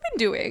have you been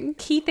doing?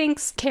 He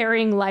thinks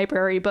carrying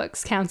library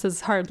books counts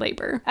as hard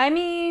labor. I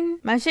mean,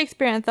 my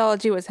Shakespeare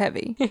anthology was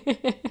heavy.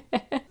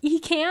 He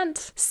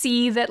can't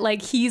see that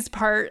like he's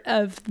part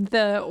of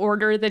the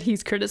order that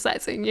he's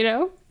criticizing, you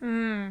know?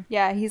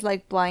 Yeah, he's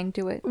like blind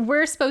to it.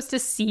 We're supposed to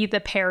see the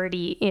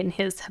parody in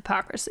his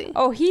hypocrisy.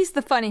 Oh, he's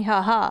the funny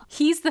haha.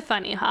 He's the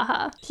funny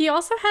haha. He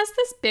also has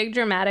this big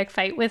dramatic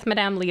fight with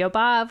Madame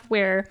Lyubov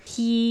where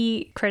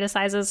he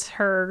criticizes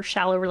her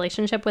shallow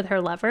relationship with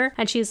her lover.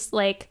 And she's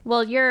like,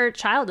 well, you're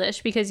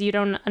childish because you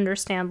don't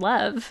understand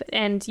love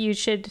and you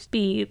should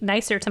be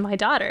nicer to my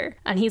daughter.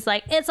 And he's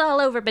like, it's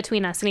all over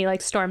between us. And he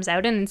like storms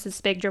out and it's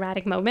this big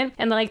dramatic moment.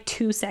 And then like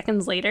 2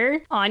 seconds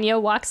later, Anya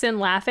walks in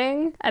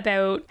laughing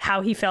about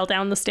how he fell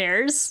down the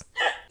stairs.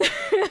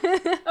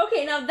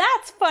 Okay, now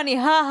that's funny,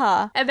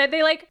 haha. And then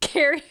they like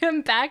carry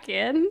him back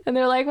in and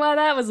they're like, well,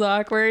 that was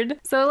awkward.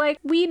 So like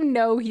we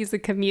know he's a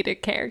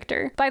comedic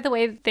character. By the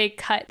way, they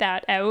cut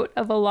that out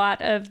of a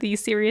lot of the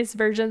serious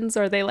versions,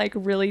 or they like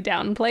really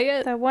downplay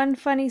it. That one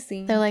funny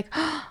scene. They're like,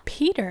 oh,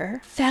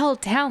 Peter fell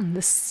down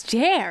the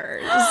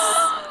stairs.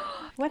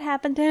 What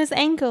happened to his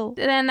ankle?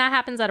 Then that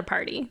happens at a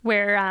party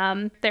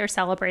where they're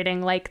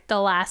celebrating like the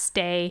last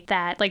day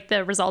that like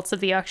the results of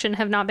the auction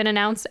have not been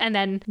announced. And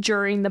then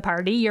during the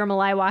party,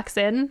 Yermolai walks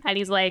in and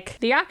he's like,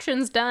 the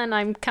auction's done.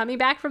 I'm coming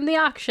back from the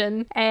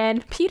auction.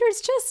 And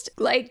Peter's just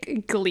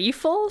like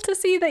gleeful to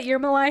see that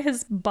Yermolai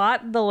has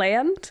bought the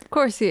land. Of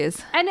course he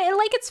is. And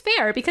it's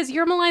fair because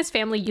Yermolai's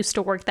family used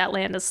to work that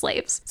land as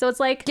slaves. So it's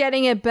like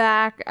getting it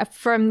back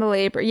from the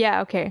labor.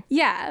 Yeah, okay.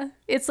 Yeah.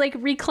 It's like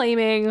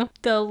reclaiming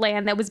the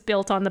land that was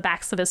built on the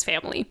backs of his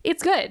family.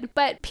 It's good,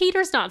 but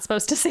Peter's not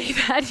supposed to say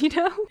that, you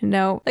know?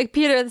 No. Like,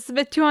 Peter, this is a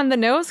bit too on the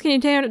nose. Can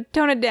you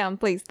tone it down,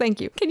 please?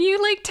 Thank you. Can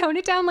you, like, tone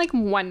it down, like,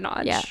 1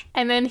 notch? Yeah.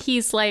 And then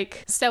he's,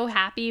 like, so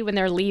happy when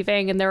they're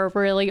leaving and they're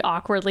really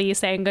awkwardly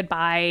saying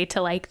goodbye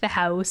to, like, the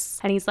house.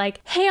 And he's like,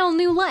 hail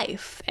new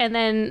life. And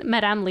then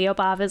Madame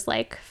Leopold is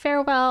like,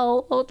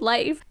 farewell, old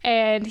life.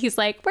 And he's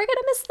like, we're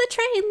gonna miss the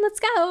train. Let's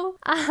go.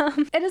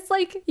 And it's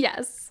like,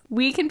 yes,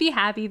 we can be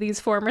happy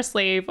these former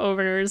slave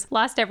owners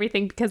lost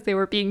everything because they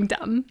were being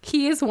dumb.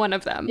 He is one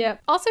of them.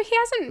 Yep. Also, he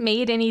hasn't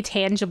made any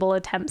tangible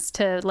attempts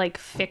to like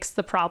fix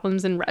the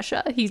problems in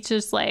Russia. He's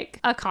just like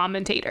a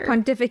commentator.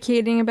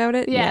 Pontificating about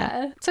it?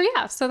 Yeah.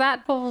 So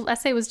that whole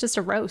essay was just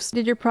a roast.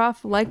 Did your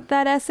prof like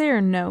that essay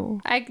or no?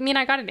 I mean,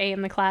 I got an A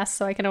in the class,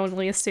 so I can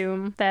only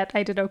assume that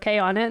I did okay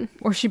on it.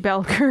 Or she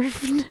bell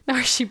curved.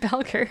 Or she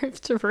bell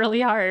curved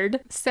really hard.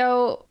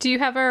 So do you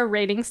have a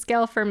rating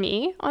scale for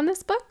me on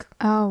this book?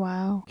 Oh,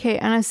 wow. Okay,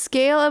 on a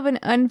scale of an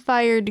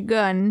unfired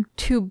gun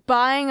to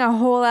buying a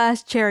whole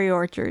ass cherry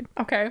orchard.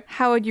 Okay.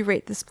 How would you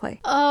rate this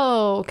play?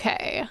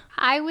 Okay.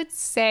 I would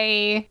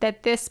say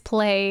that this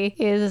play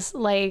is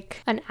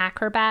like an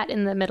acrobat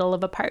in the middle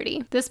of a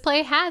party. This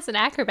play has an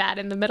acrobat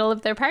in the middle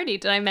of their party.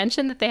 Did I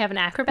mention that they have an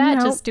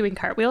acrobat just doing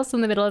cartwheels in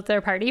the middle of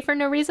their party for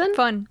no reason?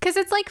 Fun. Because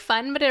it's like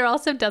fun, but it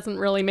also doesn't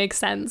really make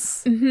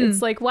sense. Mm-hmm.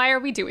 It's like, why are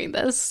we doing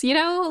this? You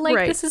know,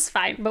 like this is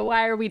fine, but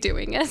why are we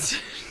doing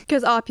it?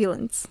 Because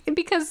opulence.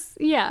 Because,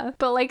 yeah,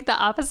 but like the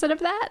opposite of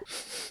that.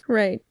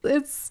 Right.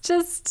 It's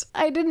just,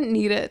 I didn't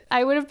need it.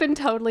 I would have been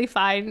totally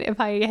fine if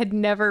I had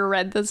never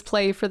read this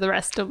play for the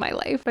rest of my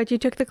life. But you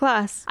took the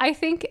class. I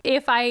think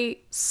if I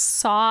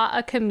saw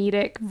a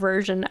comedic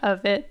version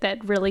of it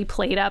that really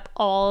played up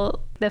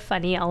all the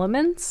funny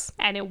elements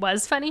and it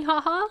was funny,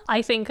 haha,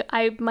 I think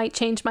I might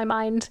change my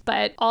mind.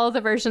 But all the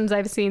versions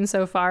I've seen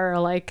so far are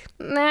like,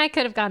 I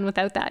could have gone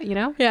without that, you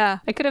know? Yeah.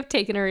 I could have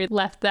taken or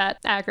left that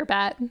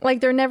acrobat.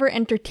 Like they're never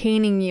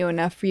entertaining you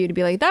enough for you to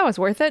be like, that was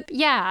worth it.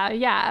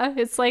 Yeah.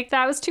 It's like,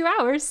 that was 2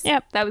 hours.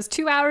 Yep. That was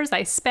 2 hours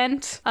I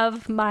spent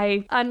of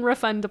my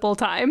unrefundable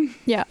time.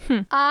 Yeah.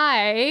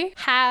 I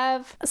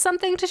have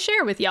something to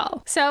share with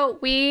y'all. So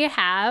we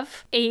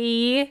have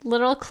a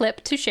little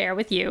clip to share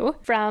with you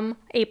from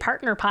a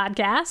partner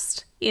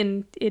podcast.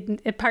 In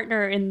a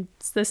partner in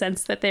the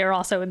sense that they are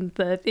also in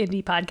the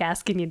indie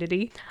podcast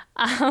community.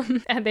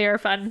 And they are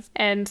fun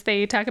and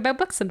they talk about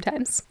books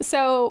sometimes.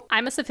 So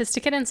I'm a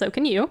Sophisticate and so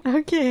can you.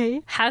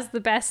 Okay. Has the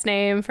best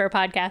name for a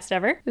podcast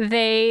ever.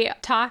 They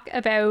talk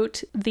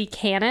about the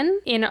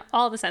canon in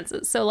all the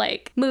senses. So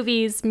like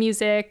movies,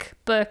 music,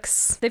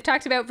 books. They've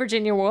talked about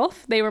Virginia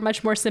Woolf. They were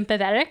much more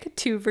sympathetic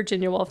to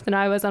Virginia Woolf than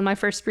I was on my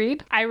first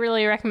read. I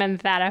really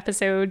recommend that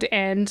episode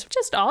and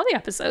just all the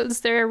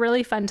episodes. They're a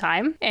really fun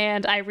time.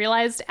 And I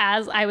realized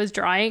as I was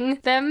drawing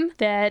them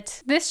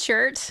that this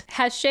shirt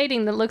has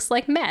shading that looks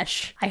like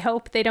mesh. I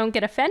hope they don't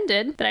get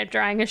offended that I'm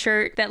drawing a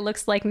shirt that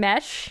looks like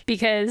mesh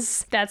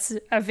because that's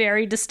a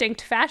very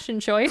distinct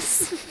fashion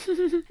choice.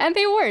 And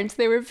they weren't.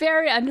 They were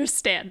very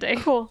understanding.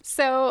 Cool.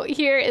 So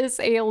here is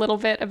a little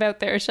bit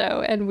about their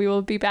show and we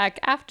will be back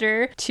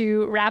after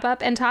to wrap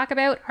up and talk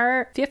about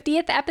our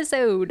 50th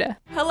episode.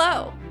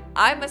 Hello.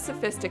 I'm a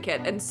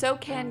Sophisticate, and so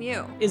can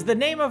you. Is the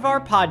name of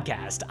our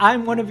podcast.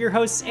 I'm one of your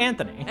hosts,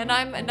 Anthony. And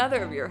I'm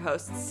another of your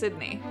hosts,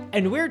 Sydney.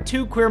 And we're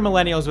two queer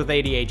millennials with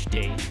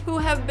ADHD. Who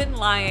have been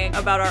lying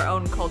about our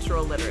own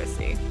cultural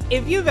literacy.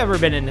 If you've ever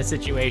been in a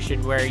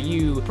situation where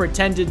you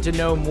pretended to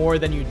know more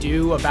than you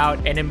do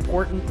about an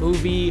important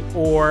movie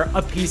or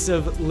a piece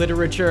of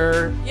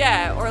literature.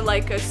 Yeah, or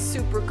like a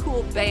super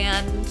cool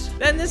band.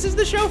 Then this is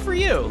the show for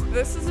you.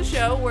 This is a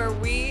show where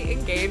we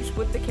engage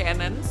with the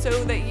canon so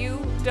that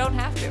you don't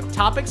have to.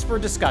 Topics for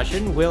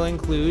discussion will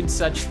include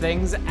such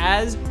things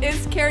as: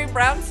 is Carrie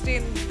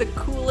Brownstein the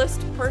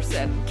coolest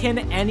person? Can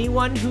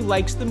anyone who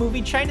likes the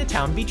movie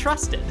Chinatown be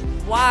trusted?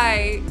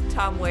 Why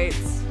Tom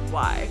Waits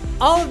why.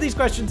 All of these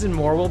questions and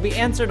more will be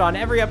answered on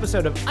every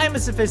episode of I'm a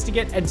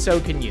Sophisticate and So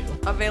Can You.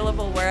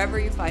 Available wherever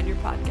you find your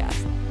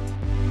podcast.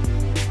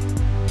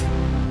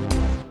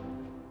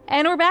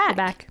 And we're back. We're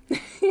back.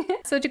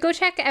 So to go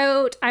check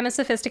out I'm a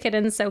Sophisticate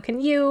and So Can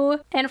You.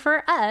 And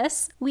for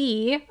us,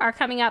 we are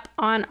coming up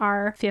on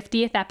our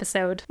 50th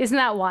episode. Isn't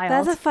that wild?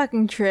 That's a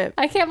fucking trip.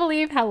 I can't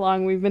believe how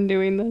long we've been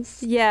doing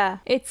this. Yeah,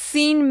 it's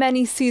seen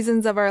many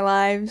seasons of our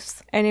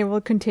lives, and it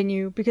will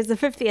continue because the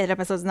 50th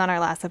episode is not our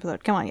last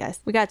episode. Come on, guys.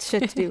 We got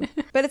shit to do.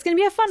 But it's going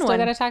to be a fun Still one.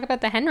 gotta talk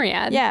about the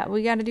Henriade. Yeah,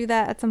 we got to do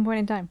that at some point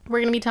in time. We're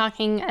gonna be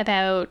talking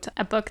about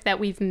a book that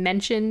we've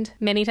mentioned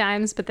many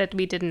times, but that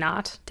we did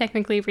not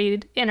technically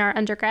read in our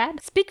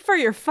undergrad. Speak for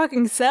your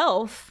fucking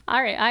self.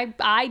 All right,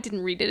 I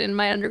didn't read it in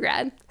my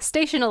undergrad.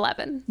 Station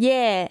 11.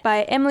 Yeah,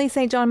 by Emily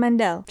St. John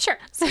Mandel. Sure.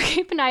 So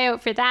keep an eye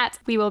out for that.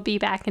 We will be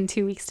back in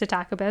 2 weeks to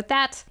talk about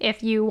that.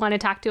 If you want to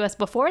talk to us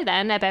before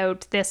then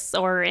about this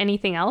or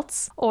anything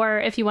else, or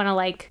if you want to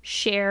like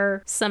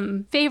share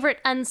some favorite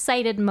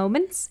unsighted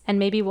moments, and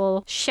maybe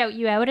we'll shout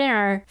you out in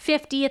our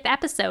 50th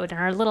episode, in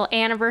our little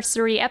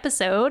anniversary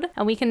episode,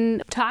 and we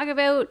can talk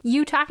about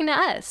you talking to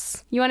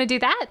us. You want to do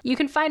that? You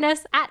can find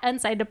us at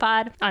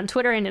UnsightedPod on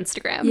Twitter and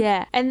Instagram.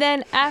 Yeah, and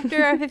then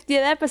after our 50th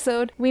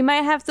episode, we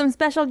might have some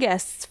special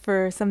guests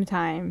for some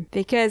time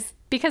because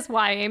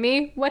why,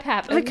 Amy? What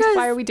happened?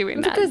 Why are we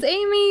doing that? Because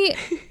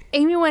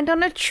Amy went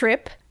on a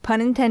trip,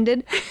 pun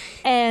intended,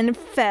 and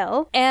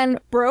fell and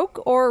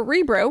broke or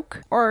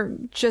rebroke or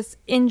just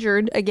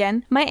injured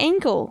again my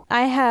ankle.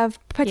 I have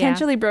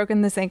potentially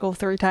broken this ankle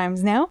 3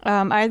 times now.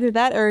 Either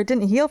that or it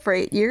didn't heal for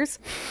 8 years.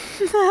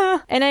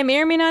 And I may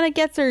or may not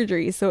get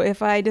surgery. So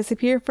if I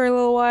disappear for a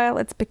little while,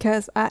 it's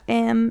because I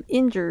am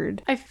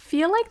injured. I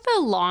feel like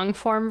the long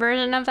form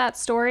version of that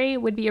story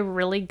would be a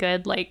really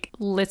good like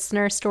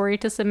listener story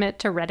to submit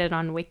to Reddit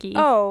on Wiki.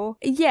 Oh,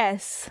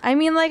 yes. I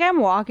mean, like I'm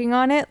walking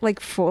on it like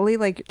fully,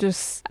 like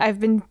just I've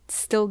been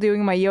still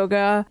doing my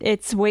yoga.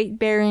 It's weight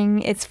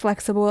bearing. It's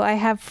flexible. I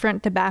have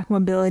front to back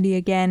mobility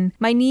again.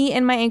 My knee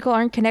and my ankle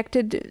aren't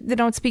connected. They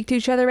don't speak to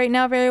each other right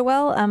now very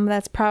well.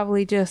 That's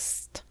probably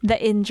just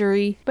the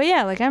injury. But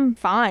yeah, like I'm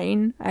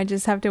fine. I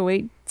just have to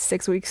wait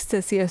 6 weeks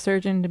to see a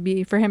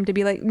surgeon for him to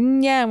be like,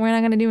 yeah, we're not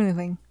going to do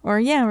anything.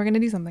 Or yeah, we're going to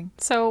do something.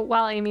 So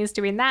while Amy's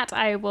doing that,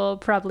 I will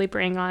probably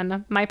bring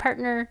on my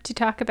partner to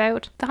talk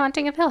about The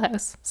Haunting of Hill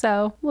House.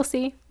 So we'll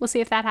see. We'll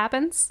see if that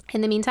happens. In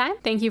the meantime,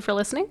 thank you for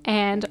listening,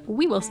 and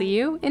we will see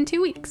you in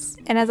 2 weeks.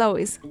 And as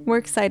always, we're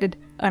excited,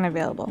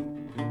 unavailable.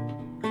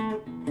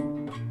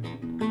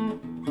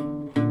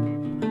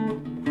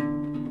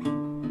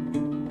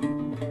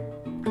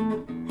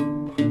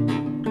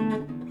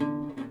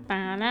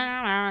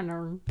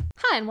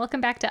 Hi, and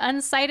welcome back to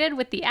Unsighted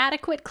with the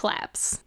Adequate Claps.